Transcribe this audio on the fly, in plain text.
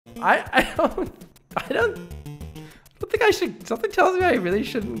I don't think I should. Something tells me I really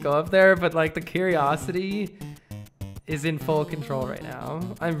shouldn't go up there, but like the curiosity is in full control right now.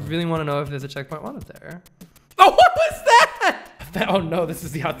 I really want to know if there's a checkpoint 1 up there. Oh, what was that? Oh no, this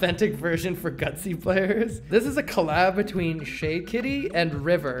is the authentic version for gutsy players. This is a collab between Shade Kitty and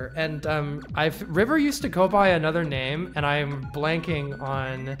River. And River used to go by another name, and I'm blanking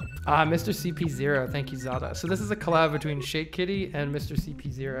on Mr. CP0. Thank you, Zelda. So this is a collab between Shade Kitty and Mr.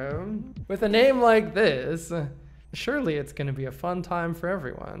 CP0. With a name like this, surely it's gonna be a fun time for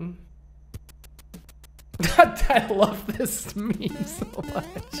everyone. I love this meme so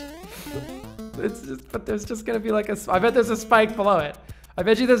much. It's just, but there's just gonna be like a, I bet there's a spike below it. I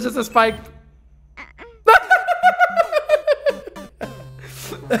bet you there's just a spike.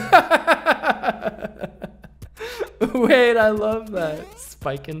 Wait, I love that.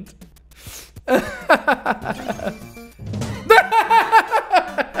 Spikant.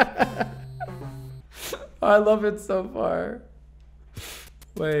 I love it so far.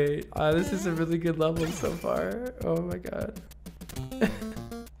 Wait, this is a really good level so far. Oh my god.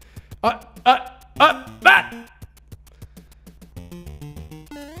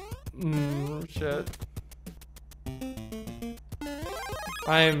 Shit.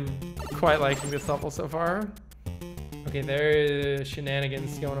 I'm quite liking this level so far. Okay, there is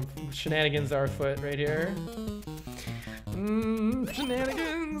shenanigans going. Shenanigans are afoot right here.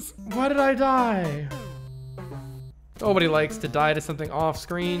 Shenanigans. Why did I die? Nobody likes to die to something off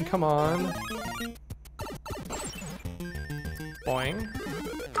screen. Come on. Boing.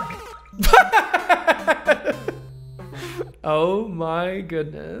 Oh my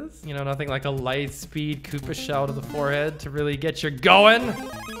goodness. You know, nothing like a light speed Koopa shell to the forehead to really get you going.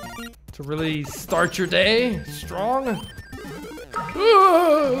 To really start your day strong.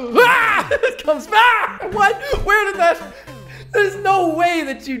 It comes back! What? Where did that? There's no way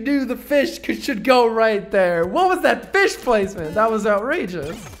that you knew the fish should go right there. What was that fish placement? That was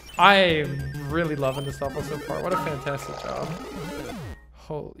outrageous. I'm really loving this level so far. What a fantastic job.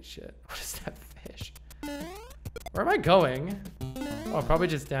 Holy shit. What is that fish? Where am I going? Oh, probably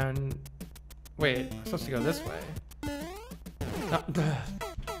just down. Wait, I'm supposed to go this way.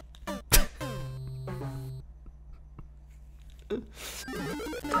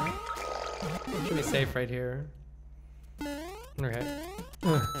 Should be safe right here. Okay.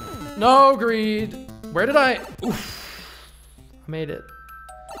 No greed. Where did I? Oof. I made it.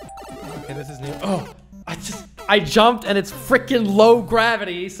 Okay, this is new. Oh, I jumped and it's freaking low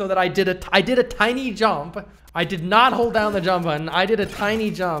gravity, so that I did a tiny jump. I did not hold down the jump button. I did a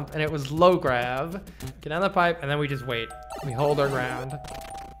tiny jump and it was low grav. Get down the pipe and then we just wait. We hold our ground.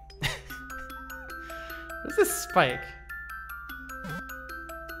 What's this spike?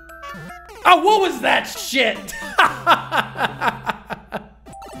 Oh, what was that shit? I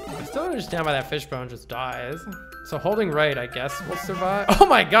still don't understand why that fishbone just dies. So holding right, I guess, will survive. Oh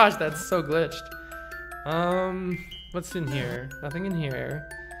my gosh, that's so glitched. What's in here? Nothing in here.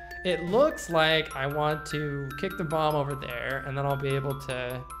 It looks like I want to kick the bomb over there, and then I'll be able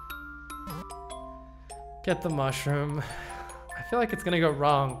to get the mushroom. I feel like it's gonna go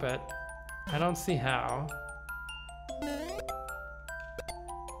wrong, but I don't see how.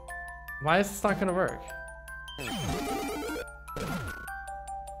 Why is this not gonna work?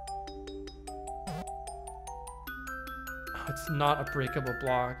 Oh, it's not a breakable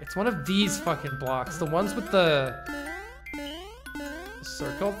block. It's one of these fucking blocks. The ones with the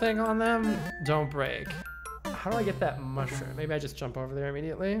circle thing on them don't break. How do I get that mushroom? Maybe I just jump over there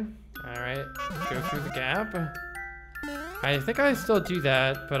immediately. All right, go through the gap. I think I still do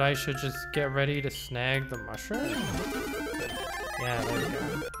that, but I should just get ready to snag the mushroom. Yeah, there we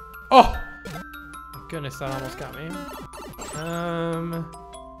go. Oh! My goodness, that almost got me.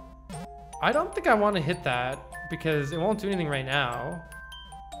 I don't think I want to hit that because it won't do anything right now.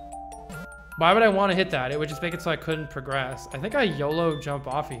 Why would I want to hit that? It would just make it so I couldn't progress. I think I YOLO jump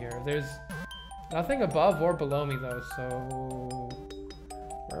off of here. There's nothing above or below me though, so...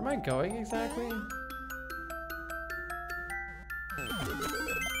 Where am I going exactly?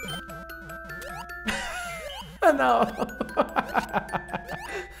 No.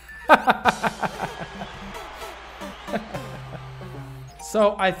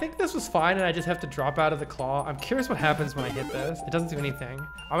 So I think this was fine and I just have to drop out of the claw. I'm curious what happens when I hit this. It doesn't do anything.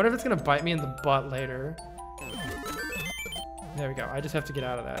 I wonder if it's gonna bite me in the butt later. There we go. I just have to get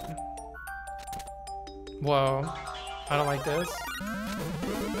out of that. Whoa. I don't like this.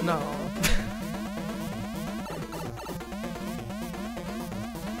 No.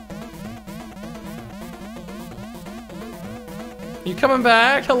 You coming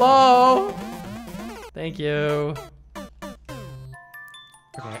back? Hello? Thank you.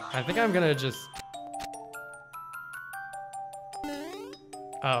 Okay, I think I'm gonna just...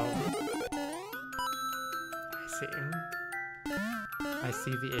 Oh. I see. I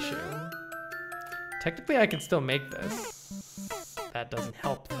see the issue. Technically, I can still make this. That doesn't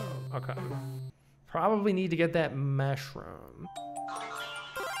help, though. Okay. Probably need to get that mushroom.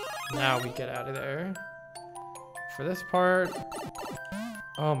 Now we get out of there. For this part...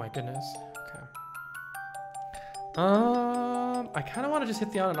 Oh my goodness. Okay. I kind of want to just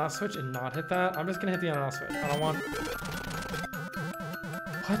hit the on and off switch and not hit that. I'm just gonna hit the on and off switch. I don't want...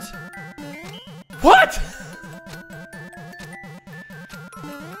 What? What?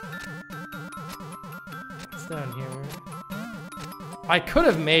 What's down here? I could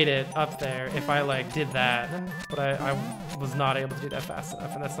have made it up there if I like did that, but I was not able to do that fast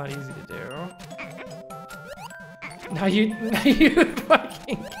enough, and that's not easy to do. Now you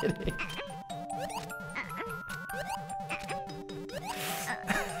fucking kidding.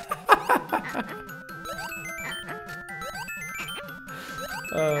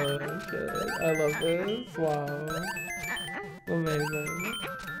 Oh shit, I love this. Wow. Amazing.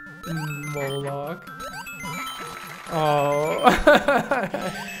 Moloch. Oh.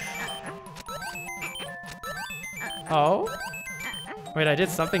 Oh? Wait, I did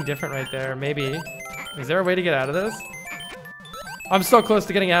something different right there. Maybe. Is there a way to get out of this? I'm so close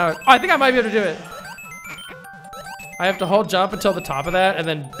to getting out. Oh, I think I might be able to do it. I have to hold jump until the top of that and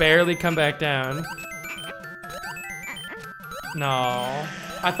then barely come back down. No.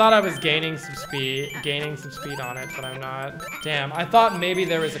 I thought I was gaining some speed on it, but I'm not. Damn, I thought maybe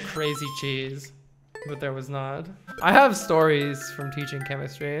there was a crazy cheese, but there was not. I have stories from teaching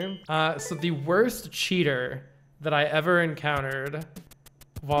chemistry. So the worst cheater that I ever encountered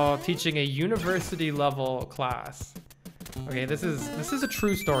while teaching a university level class. Okay, this is a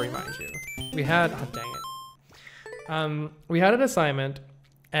true story, mind you. We had, oh dang it. We had an assignment,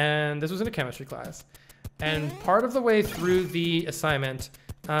 and this was in a chemistry class. And part of the way through the assignment,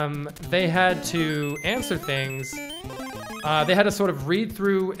 they had to answer things. They had to sort of read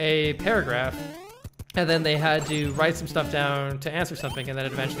through a paragraph, and then they had to write some stuff down to answer something, and then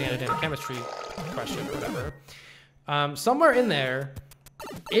it eventually ended in a chemistry question or whatever. Somewhere in there,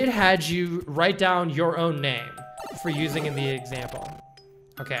 it had you write down your own name for using in the example.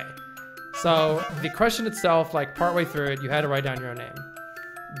 Okay, so the question itself, like partway through it, you had to write down your own name.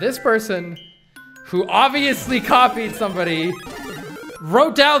 This person, who obviously copied somebody,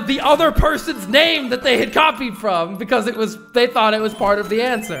 wrote down the other person's name that they had copied from because they thought it was part of the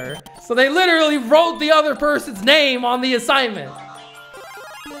answer. So they literally wrote the other person's name on the assignment.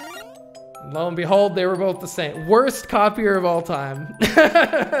 And lo and behold, they were both the same. Worst copier of all time.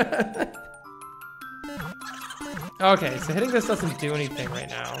 Okay, so hitting this doesn't do anything right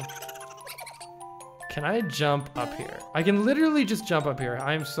now. Can I jump up here? I can literally just jump up here.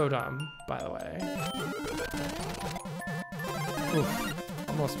 I'm so dumb, by the way. Oof,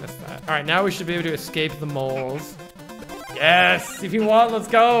 almost missed that. All right, now we should be able to escape the moles. Yes, if you want, let's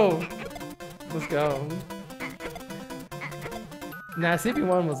go. Let's go. Nah,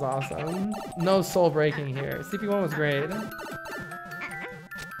 CP1 was awesome. No soul breaking here. CP1 was great.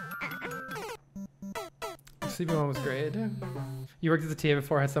 CP1 was great. You worked as a TA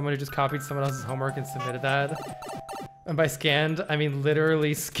before, had someone who just copied someone else's homework and submitted that. And by scanned, I mean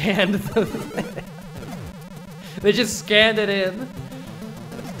literally scanned the They just scanned it in.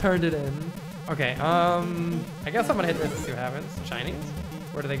 Turned it in. Okay, I guess I'm gonna hit this and see what happens. Chinese?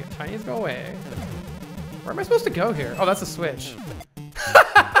 Where do they go? Chinese go away. Where am I supposed to go here? Oh, that's a switch.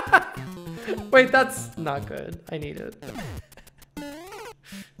 Wait, that's not good. I need it.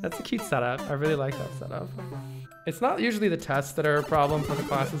 That's a cute setup. I really like that setup. It's not usually the tests that are a problem for the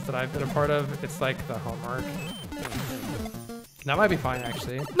classes that I've been a part of. It's like the homework. That might be fine,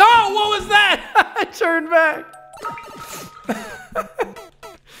 actually. No, what was that? I turned back.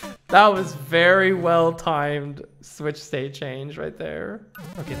 That was very well timed switch state change right there.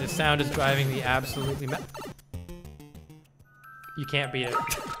 Okay, the sound is driving me absolutely mad. You can't beat it.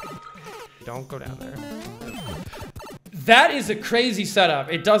 Don't go down there. That is a crazy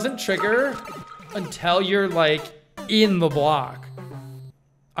setup. It doesn't trigger until you're like in the block.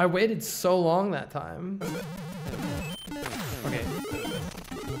 I waited so long that time. Okay.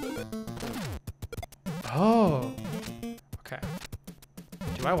 Oh. Okay.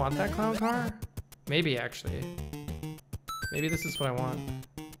 Do I want that clown car? Maybe actually. Maybe this is what I want.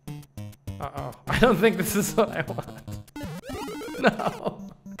 Uh-oh. I don't think this is what I want. No.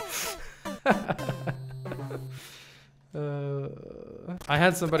 I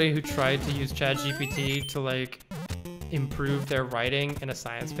had somebody who tried to use ChatGPT to like improve their writing in a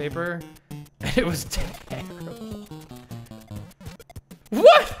science paper, and it was terrible.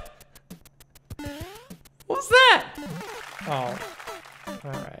 What? Oh.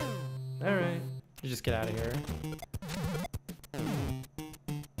 Alright. Alright. You just get out of here.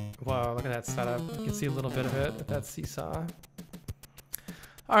 Whoa, look at that setup. You can see a little bit of it with that seesaw.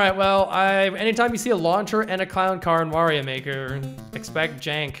 Alright, well, anytime you see a launcher and a clown car in Wario Maker, expect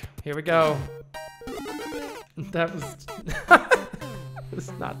jank. Here we go. That was...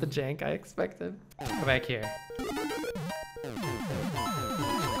 That's not the jank I expected. Go back here.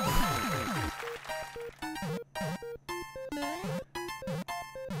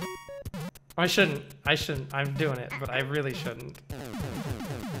 I shouldn't. I'm doing it, but I really shouldn't.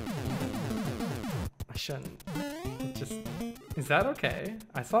 I shouldn't. Is that okay?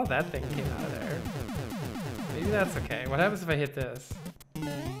 I saw that thing came out of there. Maybe that's okay. What happens if I hit this?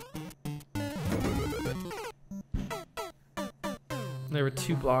 There were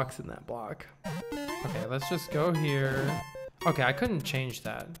 2 blocks in that block. Okay, let's just go here. Okay, I couldn't change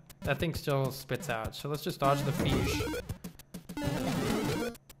that. That thing still spits out, so let's just dodge the fish.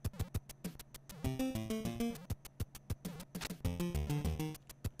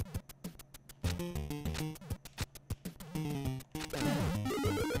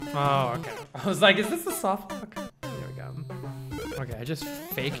 Oh, okay. I was like, is this a soft lock? There we go. Okay, I just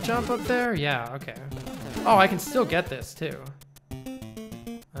fake jump up there? Yeah, okay. Oh, I can still get this too.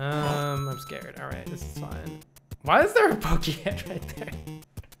 I'm scared. Alright, this is fine. Why is there a pokey head right there?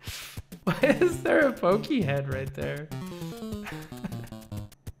 Why is there a pokey head right there?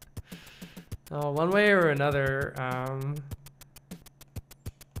 Oh, one way or another,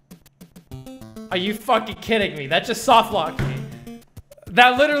 Are you fucking kidding me? That just soft locked me.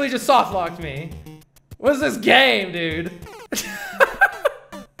 That literally just soft locked me. What's this game, dude?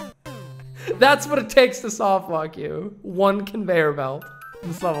 That's what it takes to soft lock you. 1 conveyor belt.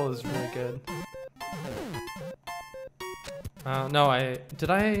 This level is really good. No, I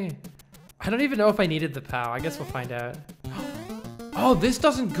don't even know if I needed the POW. I guess we'll find out. Oh, this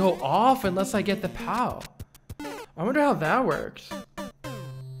doesn't go off unless I get the POW. I wonder how that works.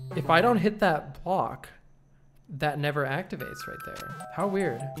 If I don't hit that block, that never activates right there. How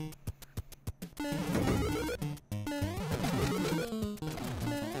weird.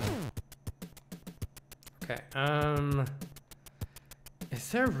 Okay, is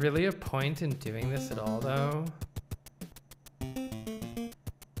there really a point in doing this at all, though?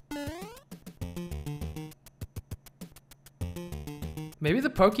 Maybe the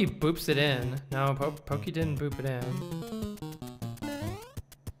Pokey boops it in. No, Pokey didn't boop it in.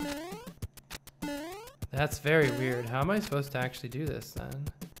 That's very weird. How am I supposed to actually do this then?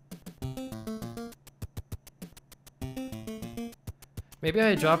 Maybe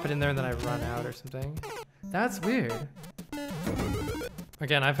I drop it in there and then I run out or something. That's weird.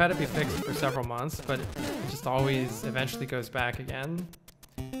 Again, I've had it be fixed for several months, but it just always eventually goes back again.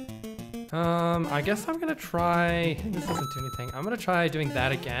 I guess I'm gonna try, this doesn't do anything. I'm gonna try doing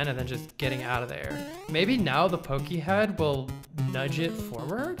that again and then just getting out of there. Maybe now the Pokey head will nudge it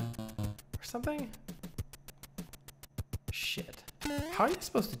forward or something? Shit. How are you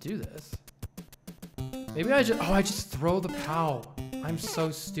supposed to do this? Maybe I just throw the POW. I'm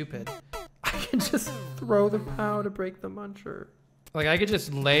so stupid. I can just throw the POW to break the muncher. Like, I could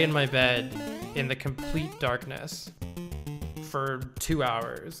just lay in my bed in the complete darkness for 2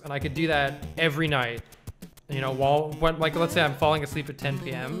 hours, and I could do that every night. You know, like, let's say I'm falling asleep at 10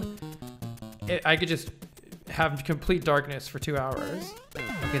 p.m. I could just have complete darkness for 2 hours.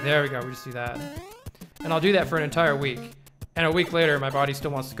 Okay, there we go. We just do that. And I'll do that for an entire week. And a week later, my body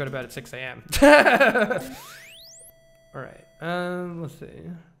still wants to go to bed at 6 a.m. All right, let's see.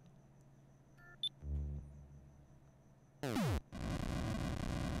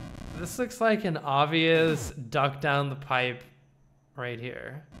 This looks like an obvious duck down the pipe right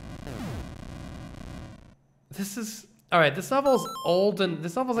here. This is, all right, this level's old and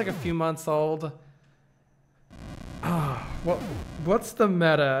this level's like a few months old. What's the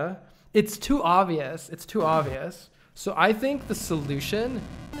meta? It's too obvious. It's too obvious. So I think the solution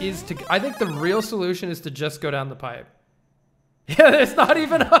is I think the real solution is to just go down the pipe. Yeah, there's not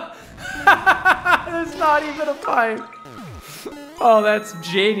even a, there's not even a pipe. Oh, that's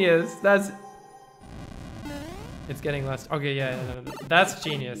genius. It's getting less. Okay, yeah, no. That's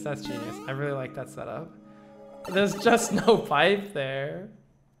genius. That's genius. I really like that setup. There's just no pipe there.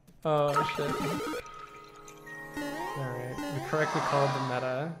 Oh, shit. All right, we correctly called the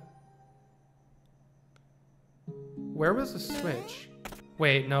meta. Where was the switch?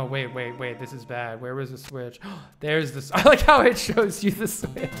 Wait, no, wait. This is bad. Where was the switch? There's this. I like how it shows you the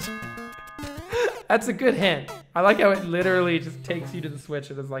switch. That's a good hint. I like how it literally just takes you to the switch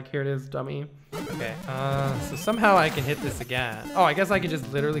and is like, here it is, dummy. Okay, so somehow I can hit this again. Oh, I guess I can just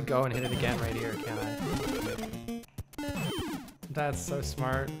literally go and hit it again right here, can't I? That's so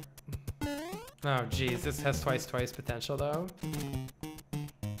smart. Oh, geez. This has twice potential, though.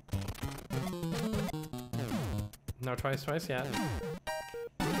 No twice, yeah.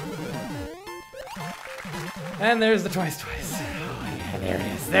 And there's the twice. Oh, yeah, there it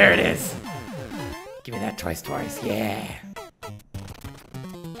is. There it is. Give me that twice, yeah.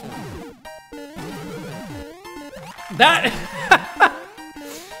 That!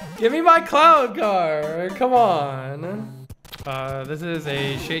 Give me my cloud car. Come on. This is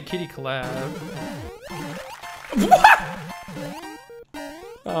a Shade Kitty collab. What?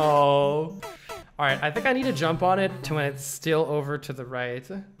 Oh. Alright, I think I need to jump on it to when it's still over to the right.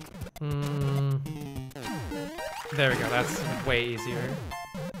 There we go, that's way easier.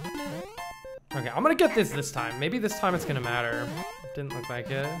 Okay, I'm gonna get this time. Maybe this time it's gonna matter. Didn't look like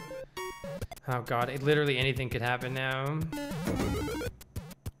it. Oh god, literally anything could happen now.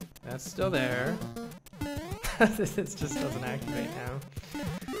 That's still there. This just doesn't activate now.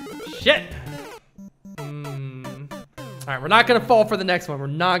 Shit! Alright, we're not gonna fall for the next one. We're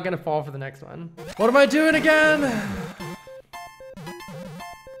not gonna fall for the next one. What am I doing again?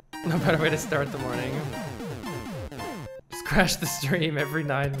 No better way to start the morning. Just crash the stream every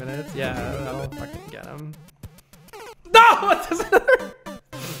 9 minutes. Yeah, that'll fucking get him. No! There's another...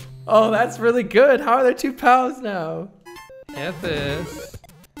 Oh, that's really good. How are there 2 pows now? Get this.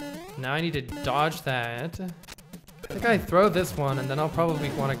 Now I need to dodge that. I think I throw this one and then I'll probably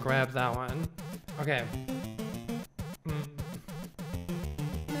want to grab that one. Okay.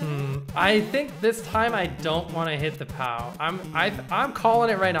 I think this time I don't want to hit the POW. I'm calling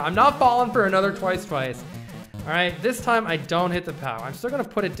it right now. I'm not falling for another twice. All right, this time I don't hit the POW. I'm still gonna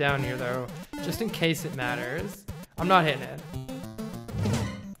put it down here though, just in case it matters. I'm not hitting it.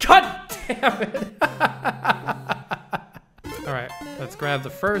 God damn it! All right, let's grab the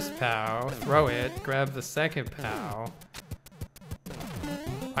first POW, throw it, grab the second POW.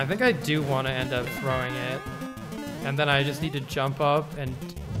 I think I do want to end up throwing it, and then I just need to jump up and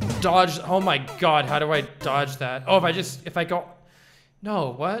dodge. Oh my god, how do I dodge that? Oh, if I go... No,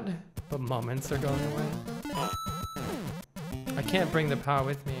 what? But moments are going away. I can't bring the POW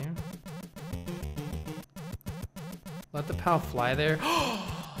with me. Let the POW fly there.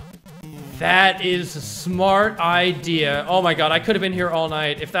 That is a smart idea. Oh my god, I could have been here all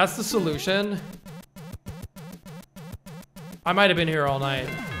night. If that's the solution, I might have been here all night.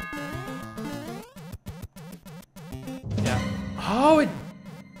 Yeah. Oh,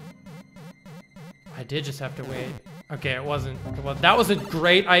 I did just have to wait. Okay, it wasn't. Well, that was a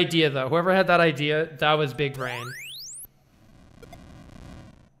great idea, though. Whoever had that idea, that was big brain.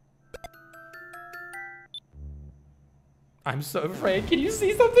 I'm so afraid. Can you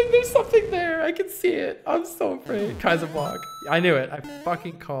see something? There's something there. I can see it. I'm so afraid. Kaiser block. I knew it. I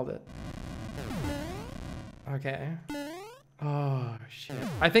fucking called it. Okay. Oh, shit.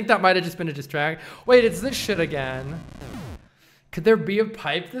 I think that might have just been a distract. Wait, it's this shit again. Could there be a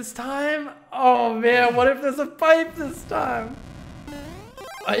pipe this time? Oh man, what if there's a pipe this time?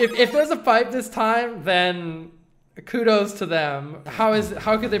 If there's a pipe this time, then kudos to them. How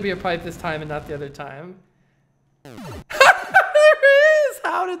could there be a pipe this time and not the other time? There is!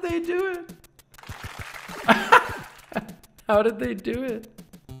 How did they do it? How did they do it?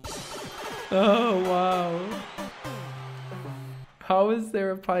 Oh wow. How is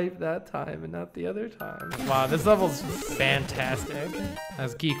there a pipe that time and not the other time? Wow, this level's fantastic.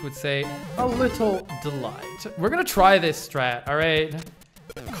 As Geek would say, a little delight. We're gonna try this strat, all right?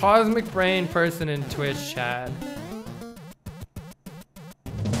 Cosmic Brain person in Twitch chat.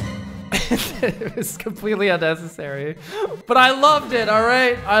 It was completely unnecessary, but I loved it, all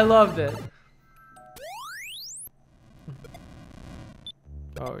right? I loved it.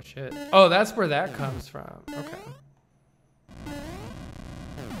 Oh shit. Oh, that's where that comes from. Okay.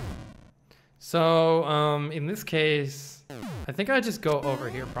 So, in this case, I think I just go over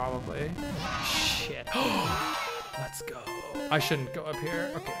here probably. Shit. Let's go. I shouldn't go up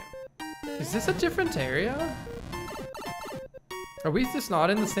here. Okay. Is this a different area? Are we just not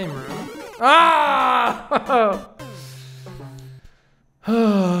in the same room? Ah!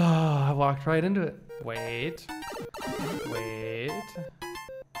 I walked right into it. Wait. Wait.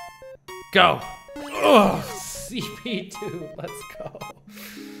 Go. Oh, CP2. Let's go.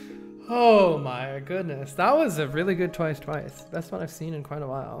 Oh my goodness. That was a really good twice. Best one I've seen in quite a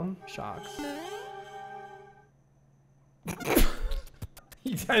while. Shocks.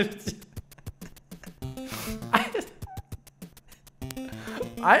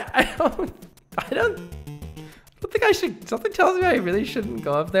 I don't think I should. Something tells me I really shouldn't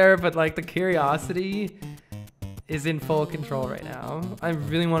go up there, but like the curiosity is in full control right now. I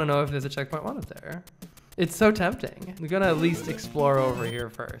really want to know if there's a checkpoint one up there. It's so tempting. We're gonna at least explore over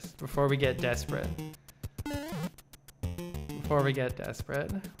here first before we get desperate. Before we get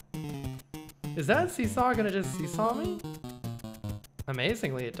desperate. Is that seesaw gonna just seesaw me?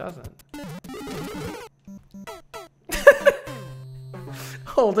 Amazingly, it doesn't.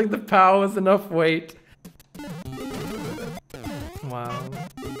 Holding the POW was enough weight. Wow.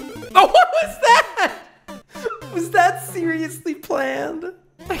 Oh, what was that? Was that seriously planned?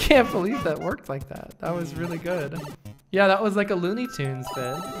 I can't believe that worked like that. That was really good. Yeah, that was like a Looney Tunes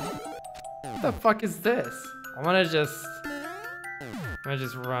bit. What the fuck is this? I'm gonna just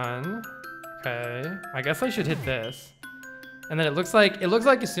run. Okay. I guess I should hit this. And then it looks like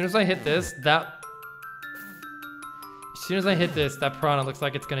as soon as I hit this, that piranha looks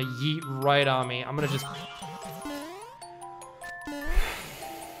like it's gonna yeet right on me. I'm gonna just.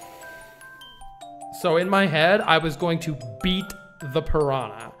 So in my head, I was going to beat the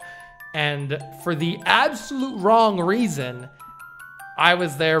piranha. And for the absolute wrong reason, I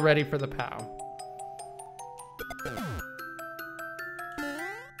was there ready for the POW.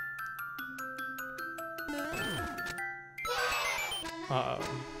 Uh-oh.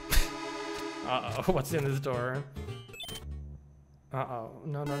 Uh-oh, what's in this door? Uh-oh.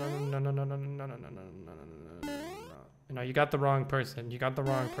 No. No, you got the wrong person. You got the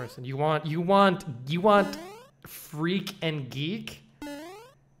wrong person. You want freak and geek?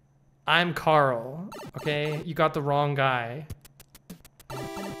 I'm Carl, okay? You got the wrong guy.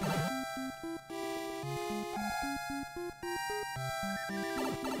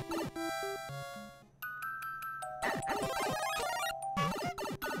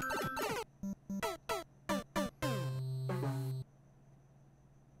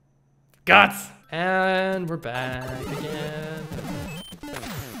 Guts! And we're back again.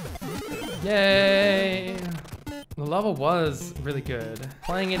 Yay! The level was really good.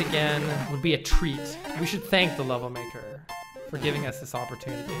 Playing it again would be a treat. We should thank the level maker for giving us this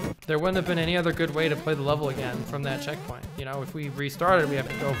opportunity. There wouldn't have been any other good way to play the level again from that checkpoint. You know, if we restarted, we have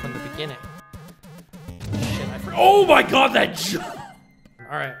to go from the beginning. Shit, oh my god, that jump!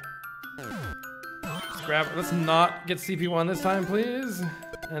 Alright. Let's grab it. Let's not get CP1 this time, please.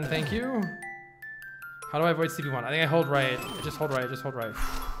 And thank you. How do I avoid CP1? I think I hold right. Just hold right, just hold right.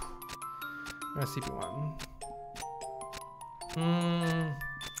 I'm gonna CP1.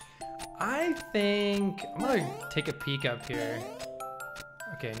 I think I'm gonna take a peek up here.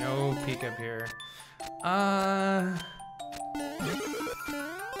 Okay, no peek up here. Oh,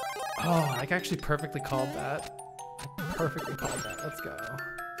 I actually perfectly called that. Perfectly called that. Let's go.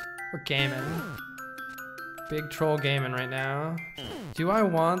 We're gaming. Big troll gaming right now. Do I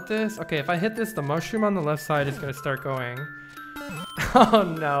want this? Okay, if I hit this, the mushroom on the left side is gonna start going. Oh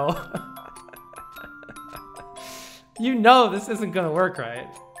no. You know this isn't gonna work right.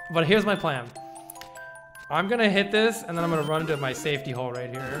 But here's my plan. I'm gonna hit this and then I'm gonna run into my safety hole right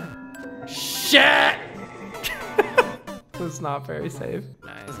here. Shit! This is not very safe.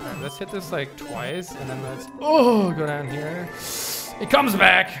 Nice. Alright, let's hit this like twice and then let's go down here. It comes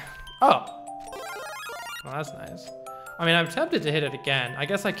back! Oh. Well, that's nice. I mean, I'm tempted to hit it again. I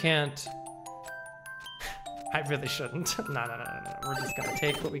guess I can't. I really shouldn't. No. We're just gonna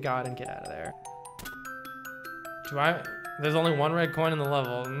take what we got and get out of there. There's only one red coin in the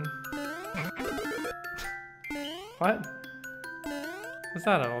level. What? What's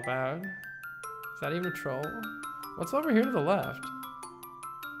that all about? Is that even a troll? What's over here to the left?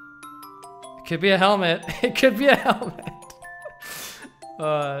 It could be a helmet. It could be a helmet.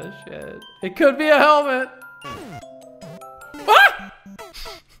 Oh shit. It could be a helmet. Ah!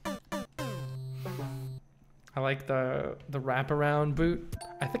 I like the wraparound boot.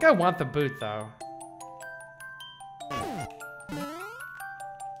 I think I want the boot though.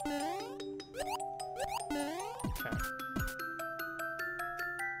 Okay.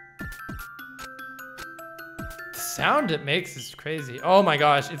 The sound it makes is crazy. Oh my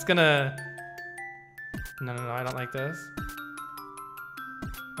gosh, it's gonna... No, I don't like this.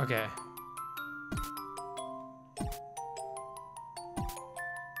 Okay.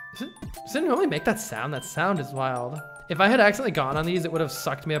 Does it really make that sound? That sound is wild. If I had accidentally gone on these, it would have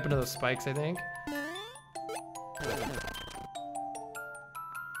sucked me up into those spikes, I think.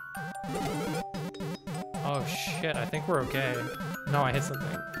 Oh shit, I think we're okay. No, I hit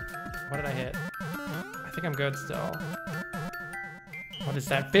something. What did I hit? I think I'm good still. What is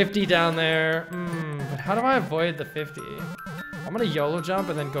that? 50 down there. But how do I avoid the 50? I'm gonna YOLO jump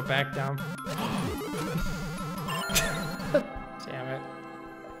and then go back down. Damn it.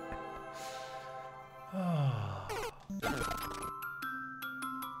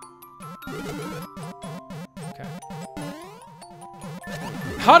 Okay.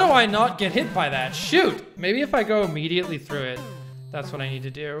 How do I not get hit by that? Shoot! Maybe if I go immediately through it, that's what I need to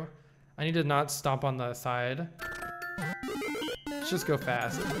do. I need to not stop on the side. Let's just go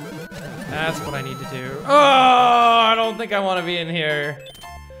fast. That's what I need to do. Oh, I don't think I want to be in here.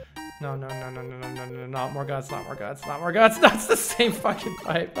 No, no, no, no, no, no, no, no, not more guts, not more guts, not more guts. That's the same fucking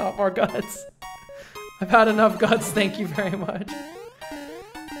pipe, not more guts. I've had enough guts, thank you very much.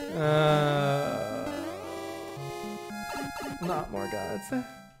 Not more guts.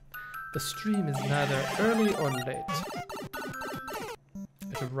 The stream is neither early or late.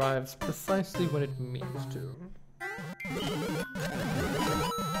 It arrives precisely when it means to.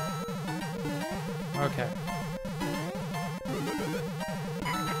 Okay.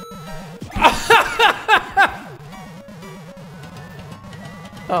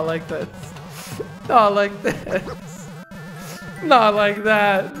 Not like this. Not like this. Not like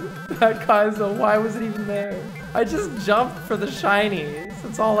that. That Kaizo, why was it even there? I just jumped for the shinies.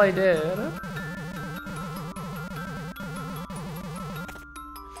 That's all I did.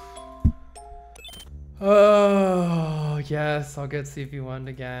 Oh, yes, I'll get CP1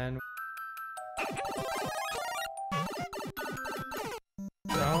 again.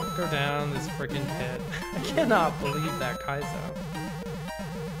 Don't go down this freaking pit. I cannot believe that Kaizo.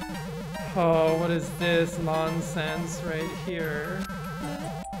 Oh, what is this nonsense right here?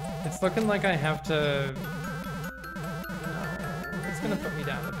 It's looking like I have to... No, it's gonna put me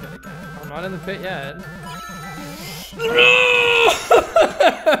down the pit again. I'm not in the pit yet.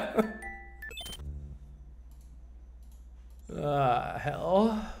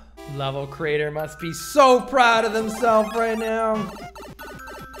 Hell. Level creator must be so proud of themselves right now.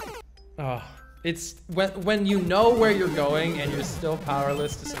 Oh, it's when you know where you're going and you're still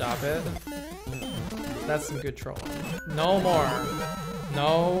powerless to stop it. That's some good trolling. No more.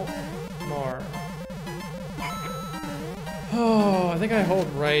 No more. Oh, I think I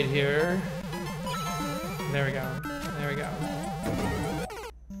hold right here. There we go. There we go.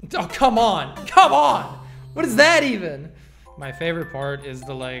 Oh, come on. Come on. What is that even? My favorite part is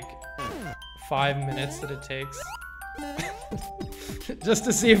the like 5 minutes that it takes just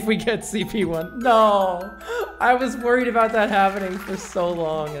to see if we get CP1. No, I was worried about that happening for so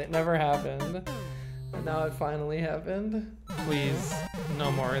long and it never happened. And now it finally happened. Please,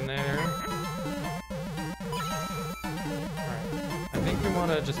 no more in there. Alright, I think we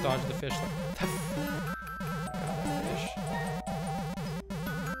want to just dodge the fish.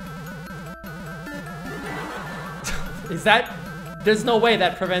 Is that... There's no way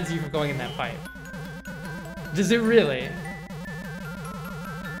that prevents you from going in that pipe. Does it really?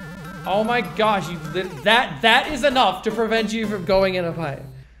 Oh my gosh, you that is enough to prevent you from going in a pipe.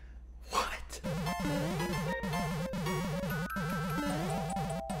 What?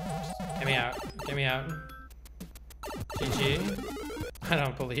 Get me out. Get me out. GG. I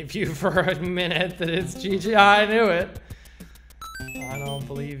don't believe you for a minute that it's GG. I knew it. I don't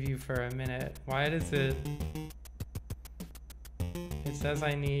believe you for a minute. Why does it... It says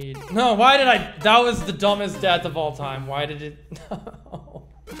I need... No, why did I... That was the dumbest death of all time. Why did it... No.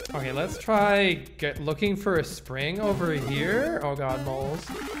 Okay, let's try looking for a spring over here. Oh god, moles.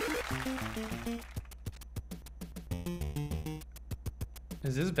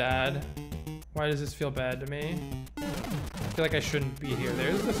 Is this bad? Why does this feel bad to me? I feel like I shouldn't be here.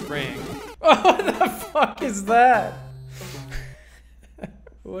 There's the spring. Oh, what the fuck is that?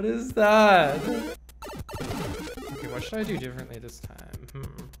 What is that? Okay, what should I do differently this time?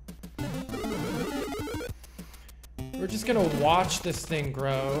 We're just gonna watch this thing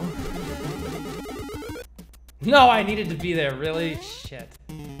grow. No, I needed to be there, really? Shit.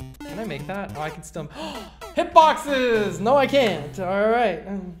 Can I make that? Oh, I can still... Hitboxes! No, I can't. Alright.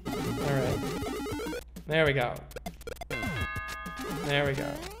 Alright. There we go. There we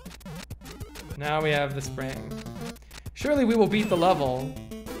go. Now we have the spring. Surely we will beat the level.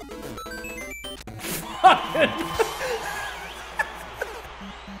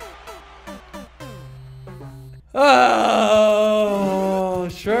 Oh,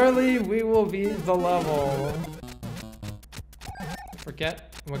 surely we will beat the level.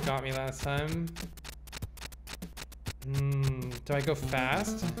 Forget what got me last time. Do I go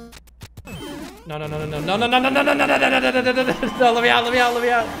fast? No, no, no, no, no, no, no, no, no, no, no, no, no, no, no, no, no, no, no, let me out, let me out, let me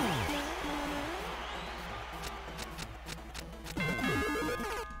out.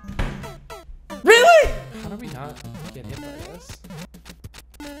 Really? How do we not get hit by this?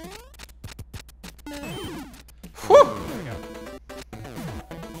 Whew! There we go.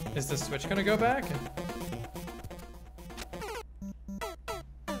 Is the switch gonna go back?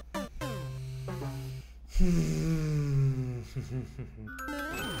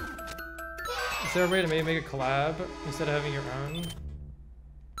 Is there a way to maybe make a collab instead of having your own?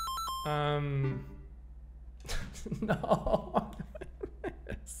 No.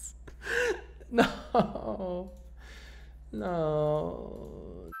 No.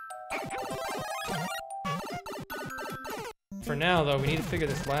 No. For now, though, we need to figure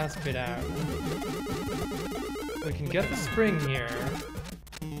this last bit out. We can get the spring here,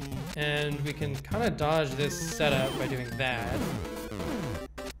 and we can kind of dodge this setup by doing that.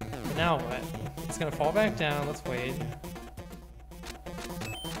 But now what? It's gonna fall back down. Let's wait.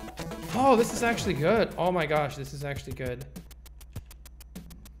 Oh, this is actually good. Oh my gosh, this is actually good.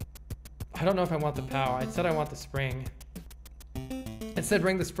 I don't know if I want the POW. I said I want the spring. It said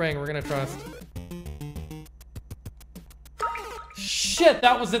bring the spring. We're gonna trust. Shit,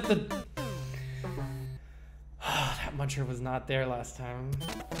 that was at the... That muncher was not there last time.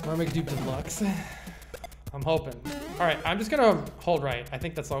 Or make do deluxe. I'm hoping. All right, I'm just gonna hold right. I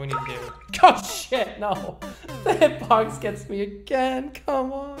think that's all we need to do. Oh shit, no. The hitbox gets me again,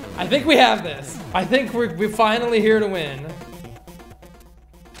 come on. I think we have this. I think we're finally here to win.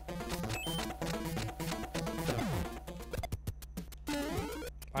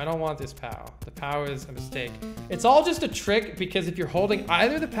 I don't want this POW. The POW is a mistake. It's all just a trick because if you're holding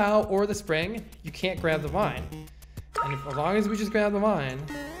either the POW or the spring, you can't grab the vine. And as long as we just grab the vine,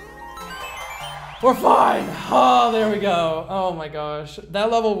 we're fine. Oh, there we go. Oh my gosh.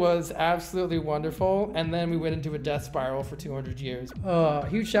 That level was absolutely wonderful. And then we went into a death spiral for 200 years.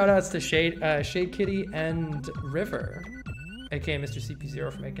 Huge shout outs to Shade Kitty and River, aka Mr.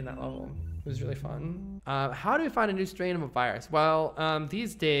 CP0, for making that level. It was really fun. How do we find a new strain of a virus? Well,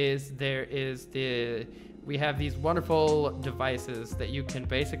 these days we have these wonderful devices that you can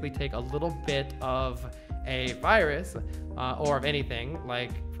basically take a little bit of a virus or of anything.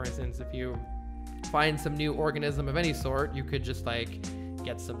 Like, for instance, if you find some new organism of any sort, you could just like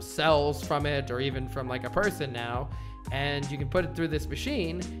get some cells from it, or even from like a person now, and you can put it through this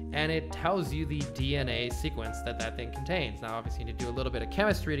machine and it tells you the DNA sequence that that thing contains. Now obviously you need to do a little bit of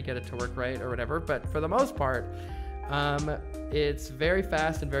chemistry to get it to work right or whatever, but for the most part it's very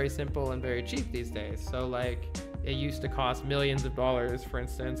fast and very simple and very cheap these days. So like it used to cost millions of dollars, for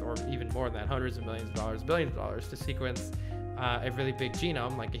instance, or even more than that, hundreds of millions of dollars, billions of dollars to sequence a really big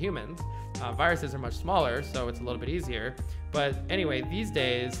genome like a human's. Viruses are much smaller, so it's a little bit easier. But anyway, these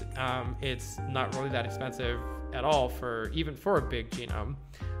days, it's not really that expensive at all even for a big genome.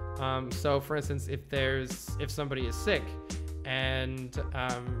 So for instance, if somebody is sick and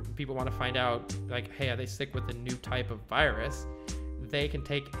people want to find out, like, hey, are they sick with a new type of virus? They can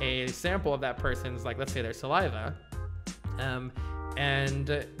take a sample of that person's, like, let's say their saliva,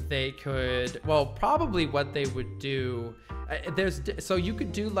 and they could, well, probably what they would do, so you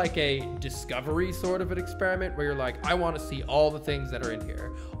could do like a discovery sort of an experiment where you're like, I want to see all the things that are in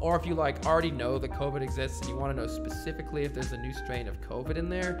here. Or if you like already know that COVID exists and you want to know specifically if there's a new strain of COVID in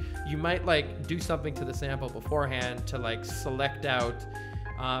there, you might like do something to the sample beforehand to like select out,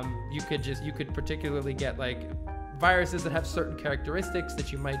 you could particularly get like viruses that have certain characteristics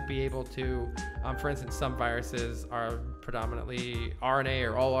that you might be able to, for instance, some viruses are predominantly RNA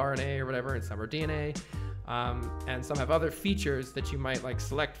or all RNA or whatever, and some are DNA. And some have other features that you might like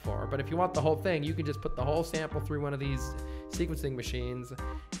select for. But if you want the whole thing, you can just put the whole sample through one of these sequencing machines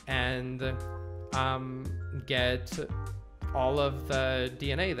and get all of the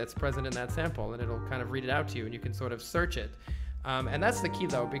DNA that's present in that sample, and it'll kind of read it out to you and you can sort of search it. And that's the key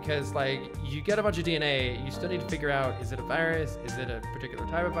though, because like you get a bunch of DNA, you still need to figure out, is it a virus? Is it a particular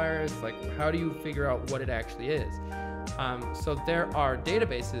type of virus? Like, how do you figure out what it actually is? So there are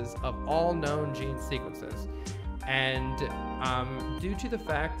databases of all known gene sequences, and due to the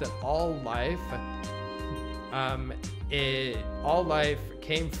fact that all life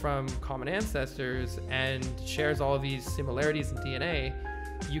came from common ancestors and shares all of these similarities in DNA,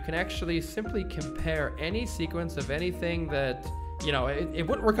 you can actually simply compare any sequence of anything that, you know, it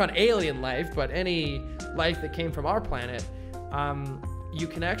wouldn't work on alien life, but any life that came from our planet, you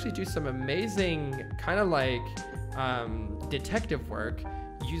can actually do some amazing kind of like detective work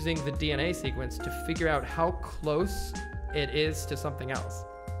using the DNA sequence to figure out how close it is to something else.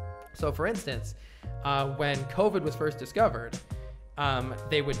 So for instance, when COVID was first discovered,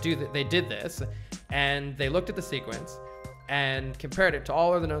 they did this, and they looked at the sequence and compared it to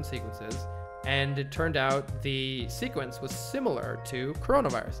all other known sequences, and it turned out the sequence was similar to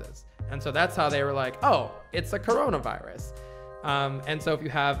coronaviruses. And so that's how they were like, oh, it's a coronavirus. And so if you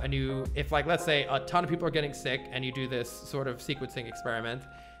have if like, let's say a ton of people are getting sick and you do this sort of sequencing experiment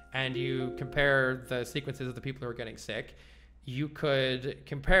and you compare the sequences of the people who are getting sick, you could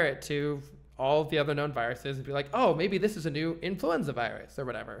compare it to all the other known viruses and be like, oh, maybe this is a new influenza virus or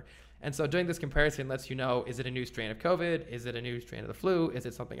whatever. And so doing this comparison lets you know, is it a new strain of COVID? Is it a new strain of the flu? Is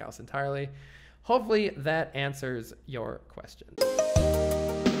it something else entirely? Hopefully that answers your question.